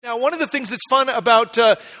Now, one of the things that's fun about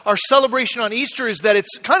our celebration on Easter is that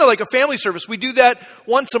it's kind of like a family service. We do that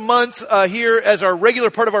once a month here as our regular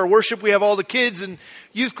part of our worship. We have all the kids and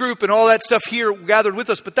youth group and all that stuff here gathered with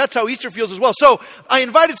us, but that's how Easter feels as well. So I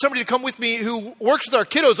invited somebody to come with me who works with our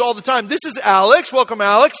kiddos all the time. This is Alex. Welcome,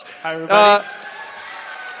 Alex. Hi, everybody.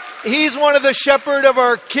 He's one of the shepherd of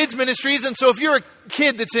our kids ministries, and so if you're a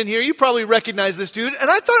kid that's in here, you probably recognize this dude. And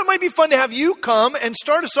I thought it might be fun to have you come and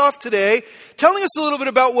start us off today, telling us a little bit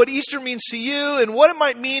about what Easter means to you and what it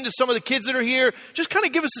might mean to some of the kids that are here. Just kind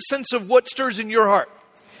of give us a sense of what stirs in your heart.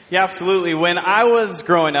 Yeah, absolutely. When I was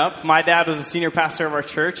growing up, my dad was a senior pastor of our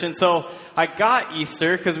church, and so I got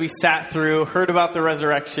Easter because we sat through, heard about the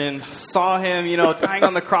resurrection, saw him, dying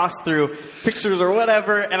on the cross through pictures or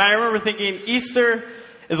whatever, and I remember thinking, Easter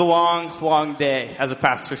is a long, long day as a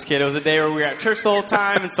pastor's kid. It was a day where we were at church the whole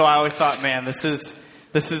time, and so I always thought, man, this is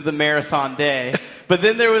the marathon day. But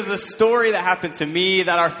then there was this story that happened to me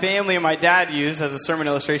that our family and my dad used as a sermon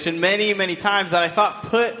illustration many, many times that I thought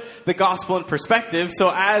put the gospel in perspective. So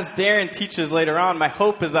as Darin teaches later on, my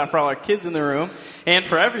hope is that for all our kids in the room and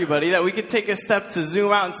for everybody, that we could take a step to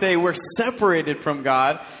zoom out and say we're separated from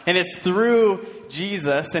God, and it's through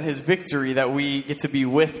Jesus and his victory that we get to be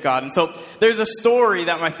with God. And so there's a story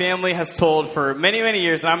that my family has told for many, many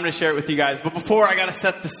years, and I'm going to share it with you guys. But before, I got to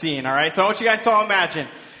set the scene, all right? So I want you guys to all imagine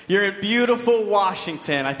you're in beautiful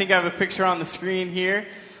Washington. I think I have a picture on the screen here.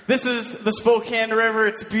 This is the Spokane River.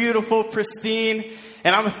 It's beautiful, pristine.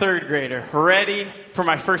 And I'm a third grader, ready for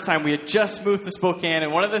my first time. We had just moved to Spokane,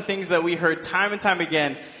 and one of the things that we heard time and time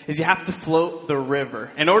again is you have to float the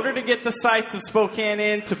river. In order to get the sights of Spokane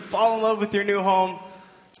in, to fall in love with your new home,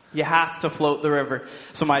 you have to float the river.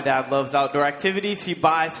 So my dad loves outdoor activities. He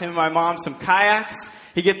buys him and my mom some kayaks.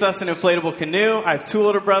 He gets us an inflatable canoe. I have two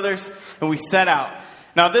older brothers, and we set out.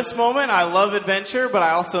 Now, this moment, I love adventure, but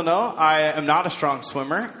I also know I am not a strong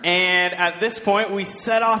swimmer. And at this point, we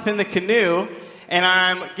set off in the canoe, and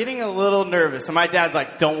I'm getting a little nervous. And my dad's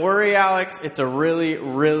like, don't worry, Alex. It's a really,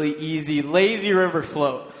 really easy, lazy river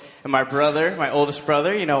float. And my brother, my oldest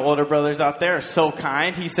brother, older brothers out there are so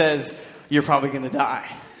kind. He says, you're probably going to die.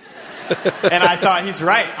 And I thought, he's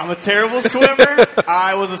right. I'm a terrible swimmer.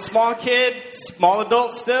 I was a small kid, small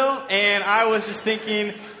adult still. And I was just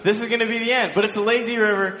thinking, this is going to be the end. But it's a lazy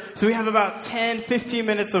river. So we have about 10, 15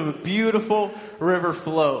 minutes of a beautiful river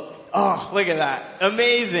float. Oh, look at that.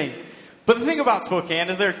 Amazing. But the thing about Spokane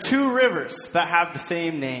is there are two rivers that have the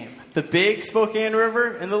same name. The Big Spokane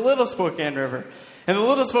River and the Little Spokane River. And the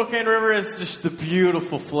Little Spokane River is just the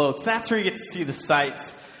beautiful floats. That's where you get to see the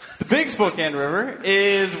sights. The Big Spokane River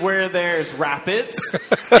is where there's rapids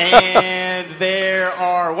and there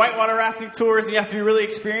are whitewater rafting tours, and you have to be really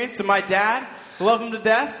experienced. And my dad, love him to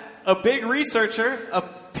death, a big researcher,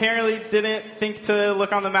 apparently didn't think to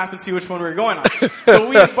look on the map and see which one we were going on. So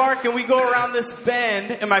we embark and we go around this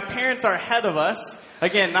bend, and my parents are ahead of us.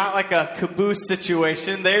 Again, not like a caboose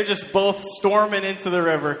situation. They're just both storming into the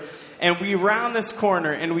river. And we round this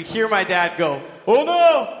corner, and we hear my dad go, oh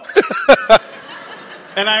no!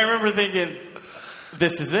 And I remember thinking,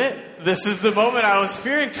 this is it. This is the moment I was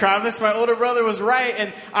fearing. Travis, my older brother, was right.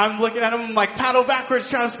 And I'm looking at him, I'm like, paddle backwards,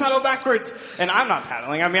 Travis, paddle backwards. And I'm not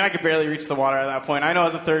paddling. I mean, I could barely reach the water at that point. I know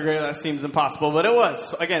as a third grader that seems impossible, but it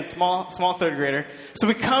was. Again, small third grader. So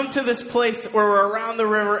we come to this place where we're around the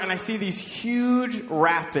river, and I see these huge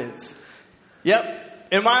rapids. Yep.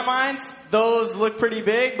 In my mind, those look pretty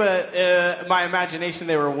big, but my imagination,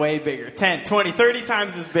 they were way bigger. 10, 20, 30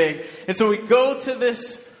 times as big. And so we go to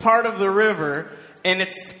this part of the river, and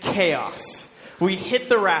it's chaos. We hit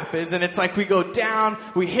the rapids, and it's like we go down,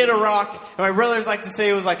 we hit a rock, and my brothers like to say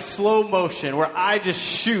it was like slow motion, where I just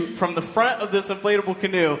shoot from the front of this inflatable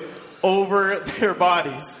canoe over their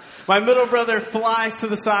bodies. My middle brother flies to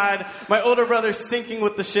the side. My older brother's sinking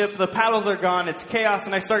with the ship. The paddles are gone. It's chaos,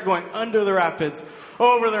 and I start going under the rapids,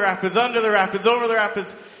 over the rapids, under the rapids, over the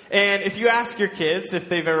rapids. And if you ask your kids if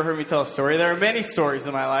they've ever heard me tell a story, there are many stories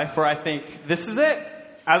in my life where I think, this is it.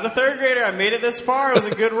 As a third grader, I made it this far. It was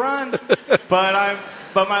a good run. But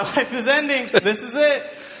my life is ending. This is it.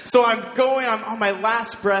 So I'm on my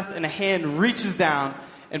last breath, and a hand reaches down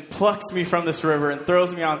and plucks me from this river and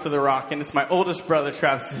throws me onto the rock. And it's my oldest brother,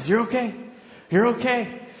 Travis. He says, you're okay. You're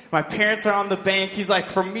okay. My parents are on the bank. He's like,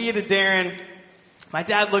 from me to Darin. My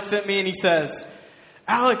dad looks at me and he says,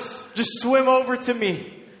 Alex, just swim over to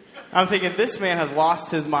me. I'm thinking, this man has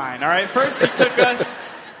lost his mind. All right, first he took us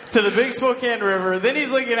to the Big Spokane River. Then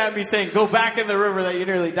he's looking at me saying, go back in the river that you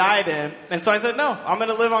nearly died in. And so I said, no, I'm going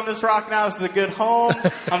to live on this rock now. This is a good home.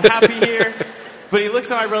 I'm happy here. But he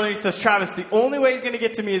looks at my brother and he says, Travis, the only way he's going to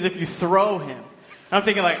get to me is if you throw him. I'm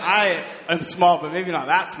thinking, like, I am small, but maybe not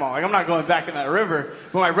that small. Like, I'm not going back in that river.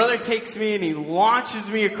 But my brother takes me and he launches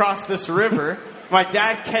me across this river. My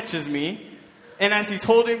dad catches me. And as he's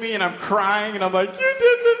holding me and I'm crying and I'm like, you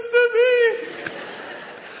did this to me.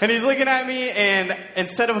 And he's looking at me, and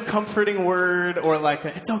instead of a comforting word or like,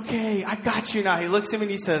 it's okay, I got you now, he looks at me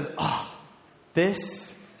and he says, oh,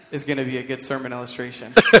 this is going to be a good sermon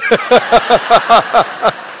illustration.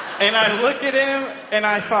 And I look at him, and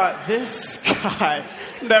I thought, this guy,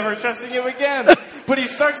 never trusting him again. But he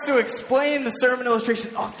starts to explain the sermon illustration.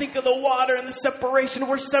 Oh, think of the water and the separation.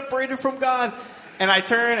 We're separated from God. And I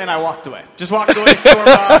turned, and I walked away. Just walked away, stormed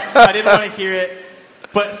off. I didn't want to hear it.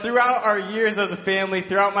 But throughout our years as a family,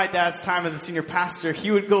 throughout my dad's time as a senior pastor,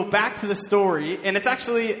 he would go back to the story. And it's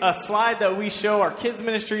actually a slide that we show our kids'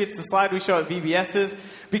 ministry. It's the slide we show at VBS's.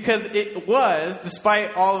 Because it was,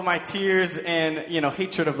 despite all of my tears and,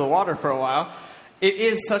 hatred of the water for a while, it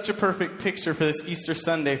is such a perfect picture for this Easter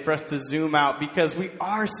Sunday for us to zoom out. Because we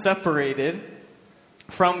are separated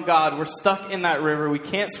from God. We're stuck in that river. We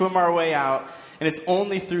can't swim our way out. And it's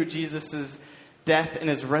only through Jesus' death and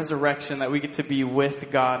his resurrection that we get to be with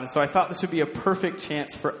God. And so I thought this would be a perfect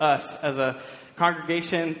chance for us as a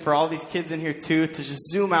congregation, for all these kids in here too, to just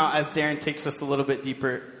zoom out as Darin takes us a little bit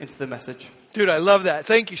deeper into the message. Dude, I love that.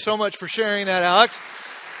 Thank you so much for sharing that, Alex.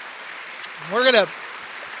 We're going to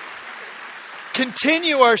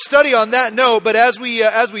continue our study on that note, but as we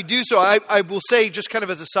do so, I will say, just kind of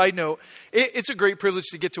as a side note, it's a great privilege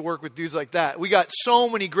to get to work with dudes like that. We got so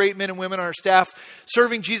many great men and women on our staff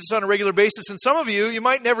serving Jesus on a regular basis, and some of you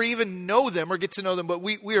might never even know them or get to know them, but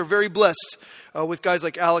we are very blessed with guys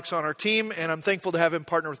like Alex on our team, and I'm thankful to have him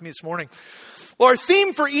partner with me this morning. Well, our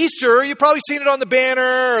theme for Easter, you've probably seen it on the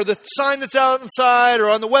banner or the sign that's out inside or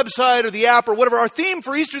on the website or the app or whatever. Our theme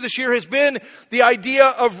for Easter this year has been the idea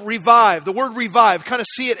of revive. The word revive, kind of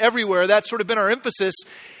see it everywhere. That's sort of been our emphasis.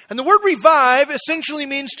 And the word revive essentially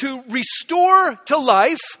means to restore to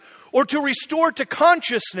life or to restore to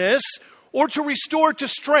consciousness or to restore to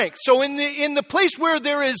strength. So in the place where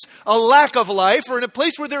there is a lack of life, or in a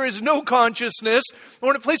place where there is no consciousness,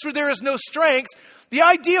 or in a place where there is no strength, the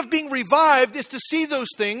idea of being revived is to see those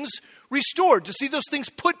things restored, to see those things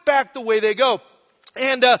put back the way they go.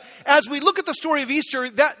 And as we look at the story of Easter,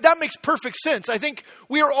 that makes perfect sense. I think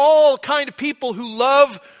we are all kind of people who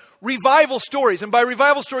love revival stories. And by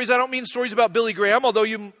revival stories, I don't mean stories about Billy Graham, although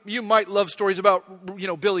you might love stories about,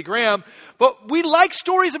 Billy Graham. But we like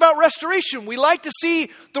stories about restoration. We like to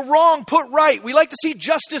see the wrong put right. We like to see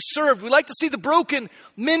justice served. We like to see the broken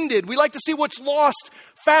mended. We like to see what's lost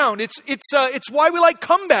found. It's why we like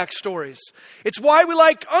comeback stories. It's why we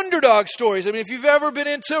like underdog stories. I mean, if you've ever been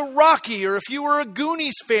into Rocky, or if you were a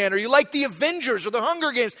Goonies fan, or you like The Avengers or The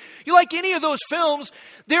Hunger Games, you like any of those films,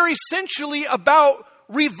 they're essentially about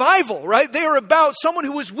revival, right? They are about someone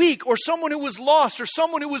who was weak, or someone who was lost, or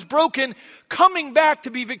someone who was broken, coming back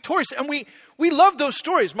to be victorious. And we love those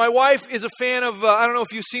stories. My wife is a fan of, I don't know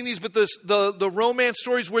if you've seen these, but the romance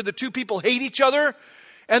stories where the two people hate each other,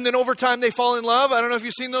 and then over time they fall in love. I don't know if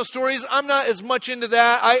you've seen those stories. I'm not as much into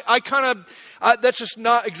that. I kind of, that's just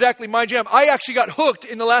not exactly my jam. I actually got hooked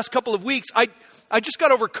in the last couple of weeks. I just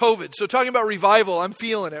got over COVID. So talking about revival, I'm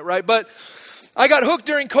feeling it, right? But I got hooked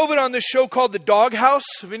during COVID on this show called The Doghouse.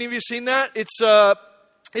 Have any of you seen that? It's a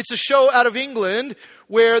show out of England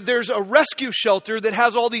where there's a rescue shelter that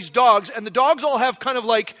has all these dogs, and the dogs all have kind of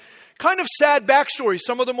sad backstories.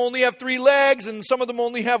 Some of them only have 3 legs, and some of them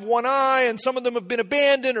only have 1 eye, and some of them have been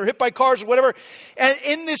abandoned or hit by cars or whatever. And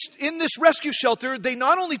in this rescue shelter, they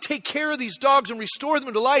not only take care of these dogs and restore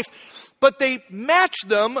them to life, but they match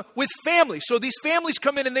them with families. So these families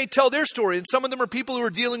come in and they tell their story. And some of them are people who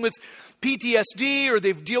are dealing with PTSD, or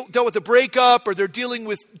they've dealt with a breakup, or they're dealing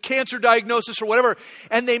with cancer diagnosis or whatever.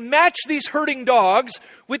 And they match these hurting dogs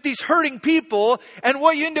with these hurting people. And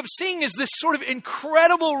what you end up seeing is this sort of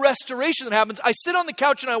incredible restoration that happens. I sit on the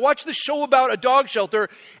couch and I watch this show about a dog shelter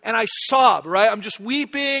and I sob, right? I'm just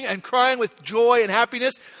weeping and crying with joy and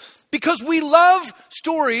happiness because we love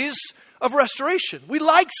stories of restoration. We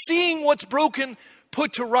like seeing what's broken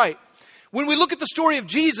put to right. When we look at the story of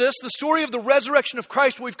Jesus, the story of the resurrection of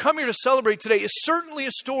Christ, what we've come here to celebrate today, is certainly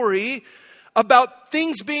a story about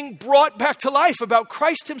things being brought back to life, about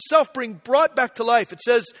Christ himself being brought back to life. It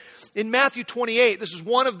says in Matthew 28, this is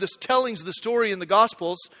one of the tellings of the story in the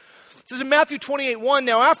Gospels. It says in Matthew 28:1,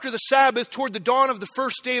 now after the Sabbath, toward the dawn of the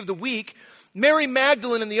first day of the week, Mary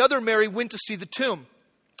Magdalene and the other Mary went to see the tomb.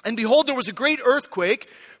 And behold, there was a great earthquake,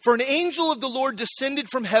 for an angel of the Lord descended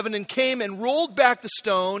from heaven and came and rolled back the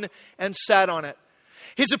stone and sat on it.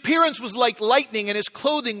 His appearance was like lightning and his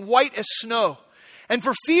clothing white as snow. And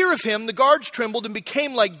for fear of him, the guards trembled and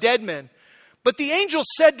became like dead men. But the angel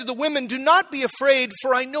said to the women, "Do not be afraid,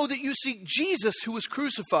 for I know that you seek Jesus who was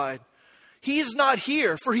crucified. He is not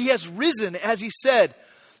here, for he has risen, as he said.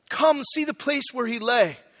 Come, see the place where he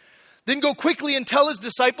lay. Then go quickly and tell his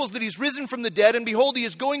disciples that he's risen from the dead, and behold, he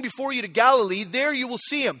is going before you to Galilee. There you will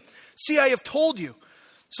see him. See, I have told you."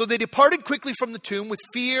 So they departed quickly from the tomb with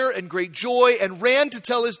fear and great joy and ran to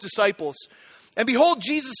tell his disciples. And behold,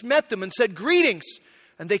 Jesus met them and said, "Greetings."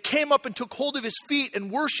 And they came up and took hold of his feet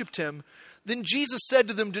and worshipped him. Then Jesus said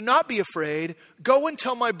to them, "Do not be afraid. Go and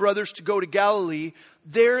tell my brothers to go to Galilee.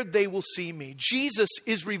 There they will see me." Jesus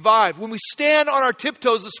is revived. When we stand on our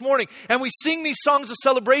tiptoes this morning and we sing these songs of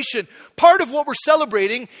celebration, part of what we're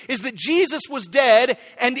celebrating is that Jesus was dead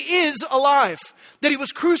and is alive. That he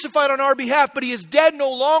was crucified on our behalf, but he is dead no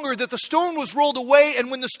longer. That the stone was rolled away, and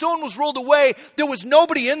when the stone was rolled away, there was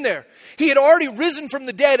nobody in there. He had already risen from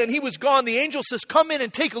the dead and he was gone. The angel says, "Come in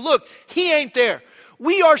and take a look." He ain't there.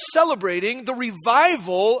 We are celebrating the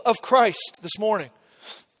revival of Christ this morning.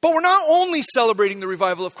 But we're not only celebrating the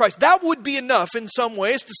revival of Christ. That would be enough in some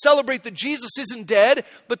ways to celebrate that Jesus isn't dead,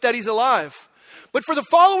 but that he's alive. But for the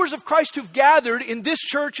followers of Christ who've gathered in this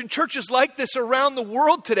church and churches like this around the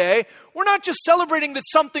world today, we're not just celebrating that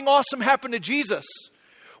something awesome happened to Jesus.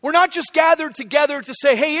 We're not just gathered together to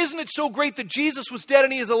say, "Hey, isn't it so great that Jesus was dead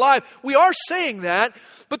and he is alive?" We are saying that,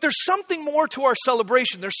 but there's something more to our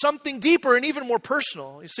celebration. There's something deeper and even more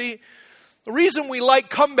personal. You see, the reason we like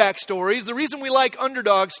comeback stories, the reason we like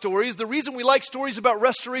underdog stories, the reason we like stories about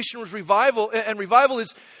restoration and revival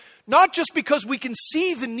is not just because we can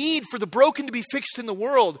see the need for the broken to be fixed in the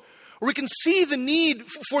world, or we can see the need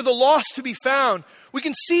for the lost to be found. We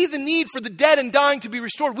can see the need for the dead and dying to be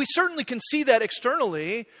restored. We certainly can see that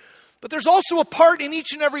externally, but there's also a part in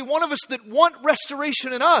each and every one of us that want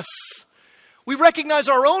restoration in us. We recognize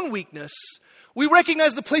our own weakness. We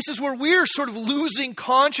recognize the places where we're sort of losing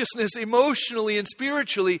consciousness emotionally and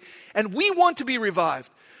spiritually, and we want to be revived.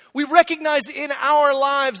 We recognize in our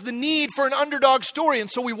lives the need for an underdog story,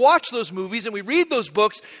 and so we watch those movies and we read those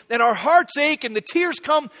books, and our hearts ache and the tears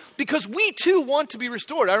come because we too want to be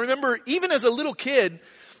restored. I remember even as a little kid,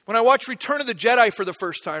 when I watched Return of the Jedi for the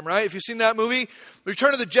first time, right? If you've seen that movie,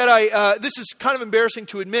 Return of the Jedi, this is kind of embarrassing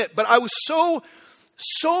to admit, but I was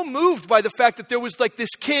so moved by the fact that there was like this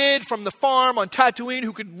kid from the farm on Tatooine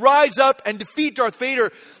who could rise up and defeat Darth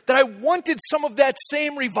Vader, that I wanted some of that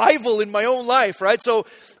same revival in my own life, right? So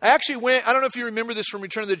I actually went, I don't know if you remember this from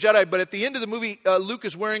Return of the Jedi, but at the end of the movie, Luke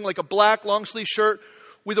is wearing like a black long sleeve shirt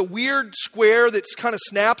with a weird square that kind of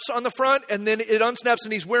snaps on the front, and then it unsnaps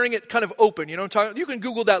and he's wearing it kind of open. You know what I'm talking? You can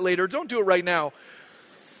Google that later. Don't do it right now.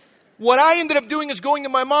 What I ended up doing is going to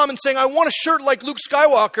my mom and saying, "I want a shirt like Luke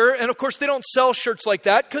Skywalker." And of course, they don't sell shirts like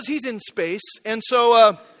that because he's in space. And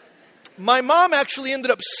so my mom actually ended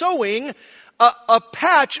up sewing a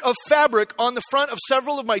patch of fabric on the front of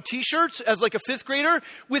several of my t-shirts as like a fifth grader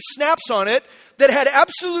with snaps on it that had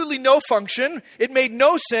absolutely no function. It made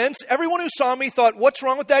no sense. Everyone who saw me thought, "What's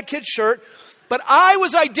wrong with that kid's shirt?" But I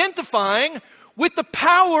was identifying with the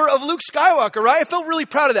power of Luke Skywalker, right? I felt really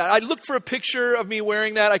proud of that. I looked for a picture of me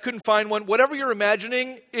wearing that. I couldn't find one. Whatever you're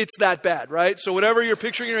imagining, it's that bad, right? So whatever you're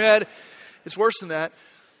picturing in your head, it's worse than that.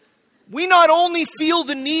 We not only feel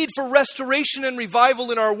the need for restoration and revival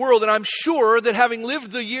in our world, and I'm sure that having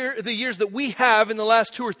lived the years that we have in the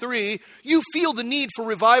last 2 or 3, you feel the need for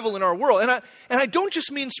revival in our world. And I don't just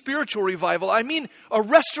mean spiritual revival. I mean a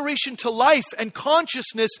restoration to life and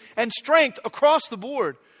consciousness and strength across the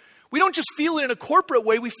board. We don't just feel it in a corporate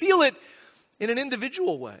way, we feel it in an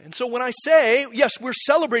individual way. And so when I say, yes, we're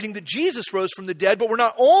celebrating that Jesus rose from the dead, but we're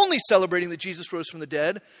not only celebrating that Jesus rose from the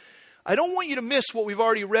dead, I don't want you to miss what we've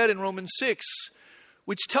already read in Romans 6,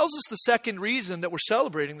 which tells us the second reason that we're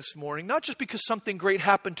celebrating this morning, not just because something great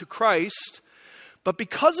happened to Christ, but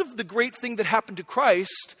because of the great thing that happened to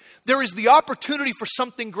Christ, there is the opportunity for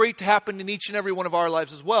something great to happen in each and every one of our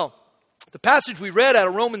lives as well. The passage we read out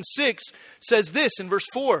of Romans 6 says this in verse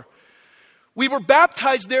 4. "We were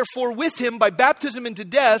baptized, therefore, with him by baptism into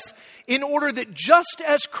death, in order that just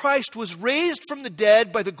as Christ was raised from the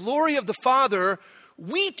dead by the glory of the Father,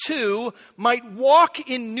 we too might walk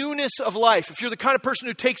in newness of life." If you're the kind of person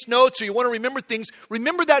who takes notes or you want to remember things,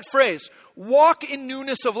 remember that phrase, walk in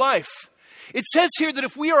newness of life. It says here that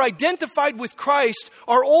if we are identified with Christ,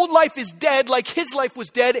 our old life is dead like his life was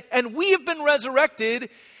dead, and we have been resurrected,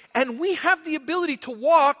 and we have the ability to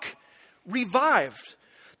walk revived.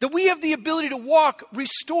 That we have the ability to walk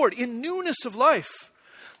restored in newness of life.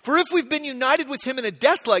 For if we've been united with him in a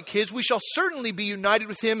death like his, we shall certainly be united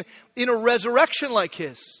with him in a resurrection like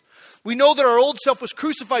his. We know that our old self was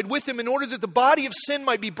crucified with him in order that the body of sin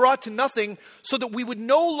might be brought to nothing, so that we would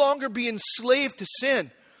no longer be enslaved to sin.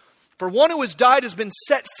 For one who has died has been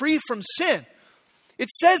set free from sin. It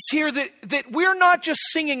says here that we're not just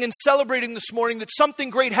singing and celebrating this morning that something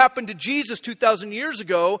great happened to Jesus 2,000 years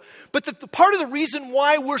ago, but that the part of the reason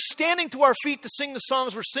why we're standing to our feet to sing the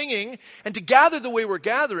songs we're singing and to gather the way we're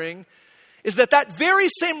gathering is that very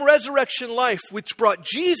same resurrection life which brought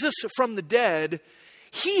Jesus from the dead,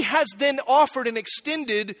 he has then offered and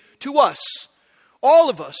extended to us.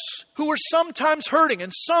 All of us who are sometimes hurting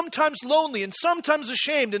and sometimes lonely and sometimes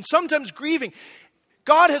ashamed and sometimes grieving,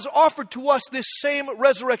 God has offered to us this same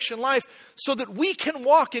resurrection life so that we can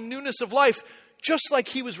walk in newness of life just like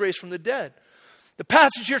he was raised from the dead. The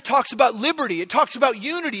passage here talks about liberty, it talks about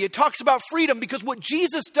unity, it talks about freedom, because what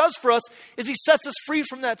Jesus does for us is he sets us free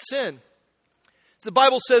from that sin. The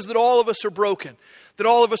Bible says that all of us are broken, that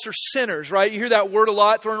all of us are sinners, right? You hear that word a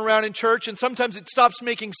lot thrown around in church, and sometimes it stops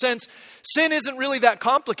making sense. Sin isn't really that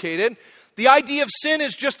complicated. The idea of sin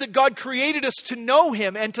is just that God created us to know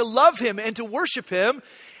him and to love him and to worship him,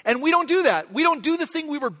 and we don't do that. We don't do the thing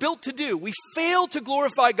we were built to do. We fail to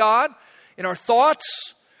glorify God in our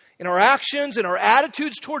thoughts, in our actions, in our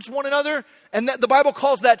attitudes towards one another, and that the Bible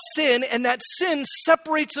calls that sin, and that sin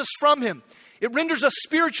separates us from him. It renders us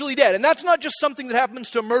spiritually dead. And that's not just something that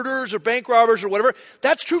happens to murderers or bank robbers or whatever.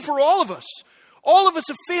 That's true for all of us. All of us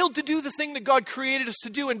have failed to do the thing that God created us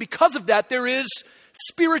to do. And because of that, there is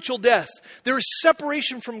spiritual death. There is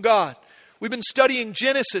separation from God. We've been studying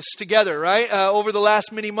Genesis together, right, over the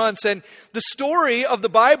last many months. And the story of the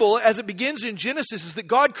Bible, as it begins in Genesis, is that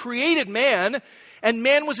God created man, and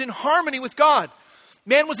man was in harmony with God.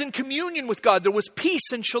 Man was in communion with God. There was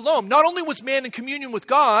peace and shalom. Not only was man in communion with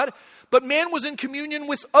God, but man was in communion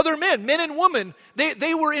with other men and women.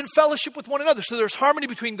 They were in fellowship with one another. So there's harmony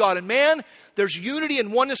between God and man. There's unity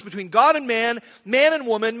and oneness between God and man and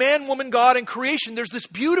woman, man, woman, God, and creation. There's this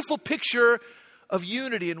beautiful picture of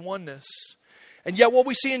unity and oneness. And yet what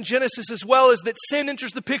we see in Genesis as well is that sin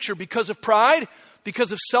enters the picture because of pride,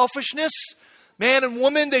 because of selfishness. Man and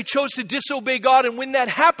woman, they chose to disobey God. And when that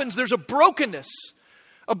happens, there's a brokenness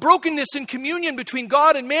in communion between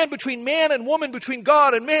God and man, between man and woman, between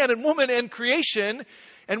God and man and woman and creation.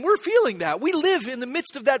 And we're feeling that. We live in the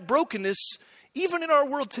midst of that brokenness, even in our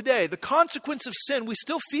world today. The consequence of sin, we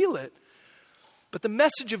still feel it. But the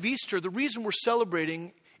message of Easter, the reason we're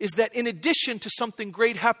celebrating, is that in addition to something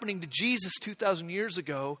great happening to Jesus 2,000 years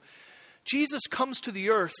ago, Jesus comes to the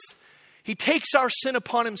earth. He takes our sin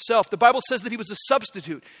upon himself. The Bible says that he was a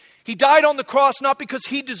substitute. He died on the cross not because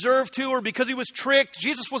he deserved to or because he was tricked.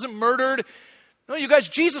 Jesus wasn't murdered. No, you guys,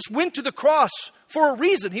 Jesus went to the cross for a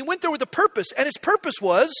reason. He went there with a purpose. And his purpose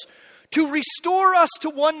was to restore us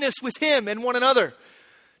to oneness with him and one another.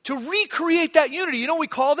 To recreate that unity. You know what we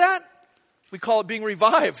call that? We call it being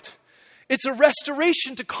revived. It's a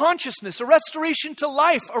restoration to consciousness, a restoration to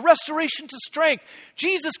life, a restoration to strength.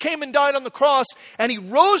 Jesus came and died on the cross, and he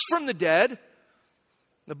rose from the dead.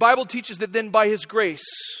 The Bible teaches that then by his grace,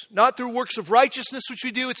 not through works of righteousness, which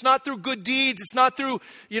we do, it's not through good deeds, it's not through,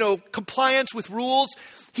 compliance with rules.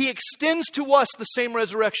 He extends to us the same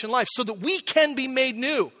resurrection life so that we can be made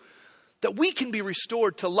new, that we can be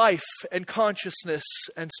restored to life and consciousness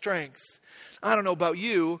and strength. I don't know about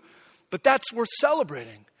you, but that's worth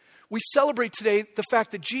celebrating. We celebrate today the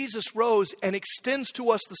fact that Jesus rose and extends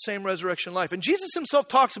to us the same resurrection life. And Jesus himself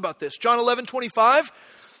talks about this. John 11:25,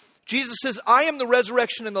 Jesus says, I am the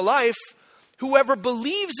resurrection and the life. Whoever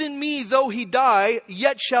believes in me, though he die,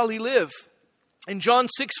 yet shall he live. In John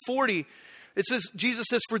 6:40, Jesus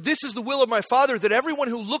says, for this is the will of my Father, that everyone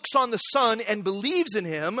who looks on the Son and believes in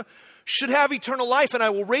him should have eternal life, and I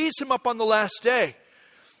will raise him up on the last day.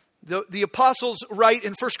 The apostles write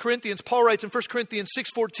in 1 Corinthians, Paul writes in 1 Corinthians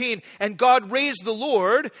 6:14, and God raised the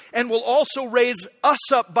Lord and will also raise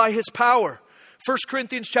us up by his power. 1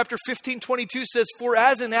 Corinthians chapter 15:22 says, for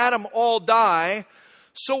as in Adam all die,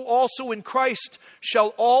 so also in Christ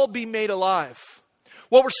shall all be made alive.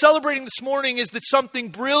 What we're celebrating this morning is that something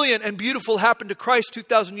brilliant and beautiful happened to Christ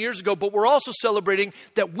 2,000 years ago, but we're also celebrating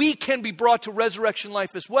that we can be brought to resurrection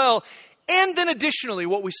life as well. And then additionally,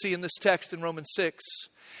 what we see in this text in Romans 6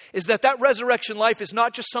 is that resurrection life is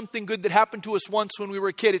not just something good that happened to us once when we were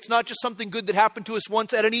a kid. It's not just something good that happened to us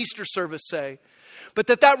once at an Easter service, say. But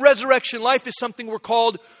that resurrection life is something we're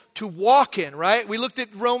called to walk in, right? We looked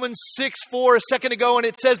at Romans 6:4 a second ago, and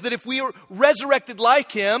it says that if we are resurrected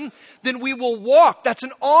like him, then we will walk. That's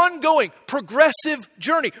an ongoing, progressive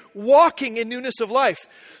journey, walking in newness of life.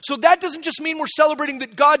 So that doesn't just mean we're celebrating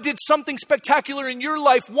that God did something spectacular in your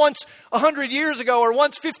life once 100 years ago, or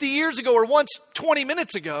once 50 years ago, or once 20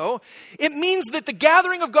 minutes ago. It means that the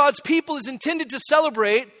gathering of God's people is intended to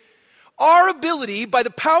celebrate our ability by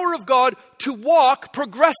the power of God to walk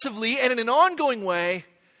progressively and in an ongoing way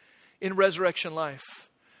in resurrection life.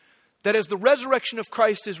 That as the resurrection of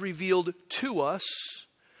Christ is revealed to us,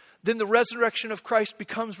 then the resurrection of Christ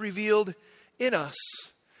becomes revealed in us.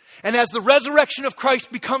 And as the resurrection of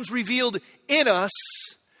Christ becomes revealed in us,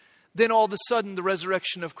 then all of a sudden the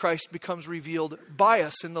resurrection of Christ becomes revealed by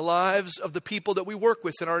us in the lives of the people that we work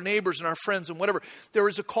with and our neighbors and our friends and whatever. There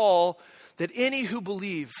is a call that any who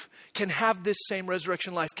believe can have this same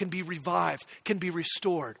resurrection life, can be revived, can be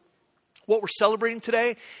restored. What we're celebrating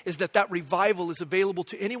today is that revival is available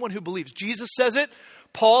to anyone who believes. Jesus says it,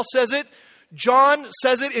 Paul says it, John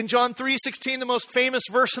says it in John 3:16, the most famous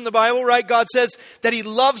verse in the Bible, right? God says that he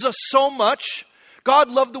loves us so much.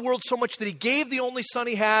 God loved the world so much that he gave the only son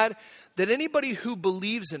he had, that anybody who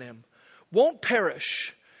believes in him won't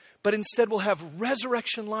perish, but instead will have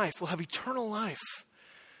resurrection life, will have eternal life.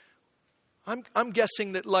 I'm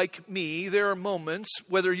guessing that like me, there are moments,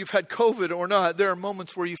 whether you've had COVID or not, there are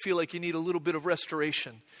moments where you feel like you need a little bit of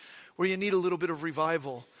restoration, where you need a little bit of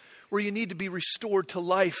revival, where you need to be restored to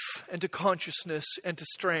life and to consciousness and to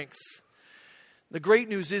strength. The great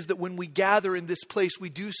news is that when we gather in this place, we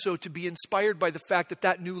do so to be inspired by the fact that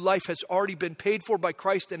that new life has already been paid for by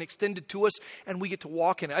Christ and extended to us, and we get to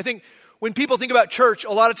walk in it. I think when people think about church,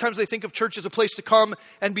 a lot of times they think of church as a place to come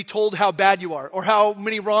and be told how bad you are or how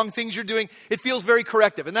many wrong things you're doing. It feels very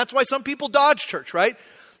corrective. And that's why some people dodge church, right?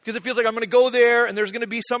 Because it feels like I'm going to go there and there's going to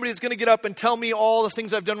be somebody that's going to get up and tell me all the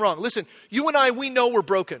things I've done wrong. Listen, you and I, we know we're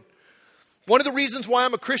broken. One of the reasons why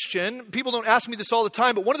I'm a Christian, people don't ask me this all the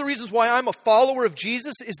time, but one of the reasons why I'm a follower of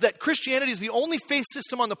Jesus is that Christianity is the only faith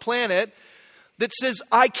system on the planet that says,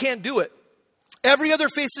 I can't do it. Every other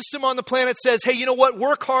faith system on the planet says, hey, you know what?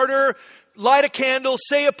 Work harder, light a candle,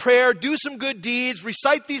 say a prayer, do some good deeds,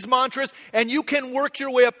 recite these mantras, and you can work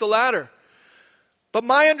your way up the ladder. But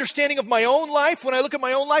my understanding of my own life, when I look at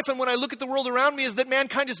my own life and when I look at the world around me, is that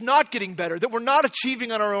mankind is not getting better, that we're not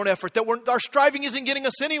achieving on our own effort, that our striving isn't getting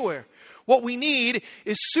us anywhere. What we need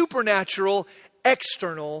is supernatural,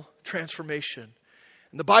 external transformation.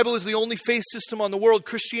 And the Bible is the only faith system on the world.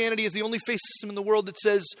 Christianity is the only faith system in the world that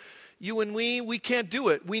says, you and we can't do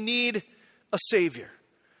it. We need a Savior.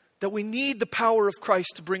 That we need the power of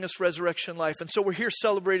Christ to bring us resurrection life. And so we're here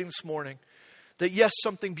celebrating this morning that yes,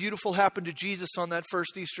 something beautiful happened to Jesus on that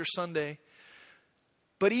first Easter Sunday.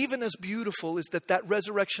 But even as beautiful is that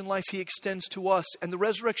resurrection life he extends to us. And the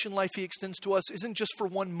resurrection life he extends to us isn't just for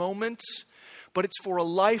one moment, but it's for a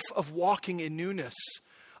life of walking in newness,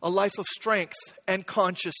 a life of strength and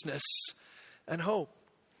consciousness and hope.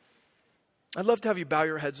 I'd love to have you bow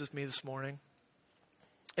your heads with me this morning.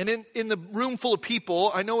 And in the room full of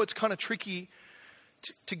people, I know it's kind of tricky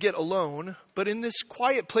to get alone, but in this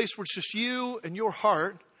quiet place where it's just you and your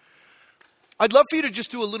heart, I'd love for you to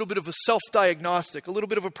just do a little bit of a self-diagnostic, a little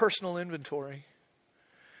bit of a personal inventory.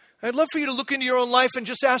 I'd love for you to look into your own life and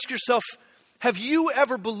just ask yourself, have you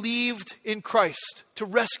ever believed in Christ to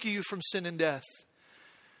rescue you from sin and death?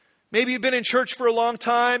 Maybe you've been in church for a long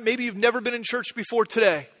time. Maybe you've never been in church before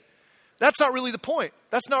today. That's not really the point.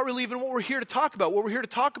 That's not really even what we're here to talk about. What we're here to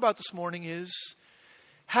talk about this morning is,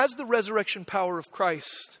 has the resurrection power of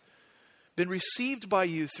Christ been received by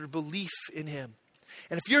you through belief in him?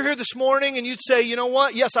 And if you're here this morning and you'd say, you know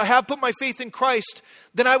what? Yes, I have put my faith in Christ.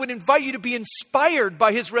 Then I would invite you to be inspired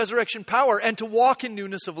by his resurrection power and to walk in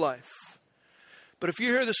newness of life. But if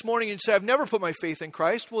you're here this morning and you say, I've never put my faith in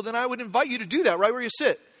Christ, well, then I would invite you to do that right where you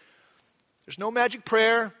sit. There's no magic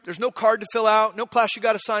prayer. There's no card to fill out. No class you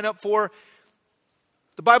got to sign up for.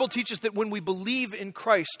 The Bible teaches that when we believe in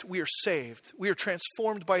Christ, we are saved. We are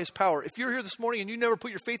transformed by his power. If you're here this morning and you never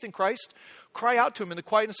put your faith in Christ, cry out to him in the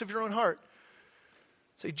quietness of your own heart.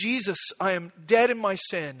 Say, Jesus, I am dead in my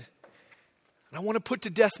sin. And I want to put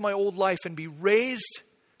to death my old life and be raised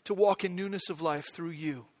to walk in newness of life through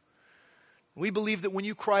you. We believe that when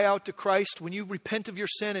you cry out to Christ, when you repent of your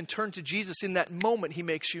sin and turn to Jesus, in that moment he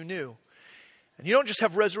makes you new. And you don't just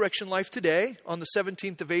have resurrection life today on the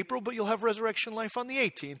 17th of April, but you'll have resurrection life on the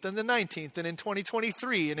 18th and the 19th and in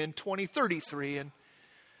 2023 and in 2033. And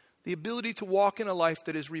the ability to walk in a life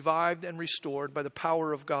that is revived and restored by the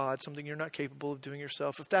power of God, something you're not capable of doing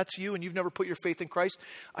yourself. If that's you and you've never put your faith in Christ,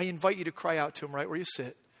 I invite you to cry out to him right where you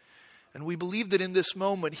sit. And we believe that in this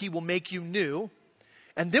moment he will make you new.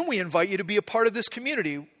 And then we invite you to be a part of this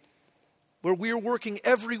community where we are working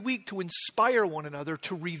every week to inspire one another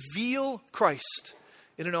to reveal Christ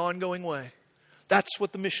in an ongoing way. That's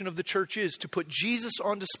what the mission of the church is, to put Jesus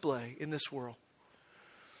on display in this world.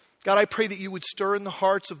 God, I pray that you would stir in the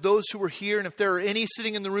hearts of those who are here, and if there are any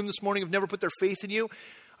sitting in the room this morning who have never put their faith in you,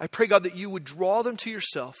 I pray, God, that you would draw them to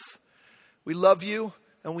yourself. We love you.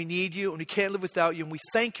 and we need you, and we can't live without you. And we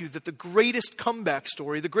thank you that the greatest comeback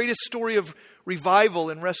story, the greatest story of revival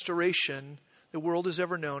and restoration the world has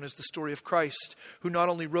ever known is the story of Christ, who not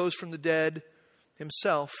only rose from the dead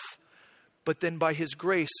himself, but then by his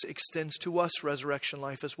grace extends to us resurrection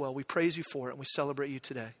life as well. We praise you for it, and we celebrate you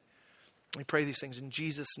today. We pray these things in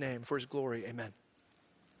Jesus' name for his glory. Amen.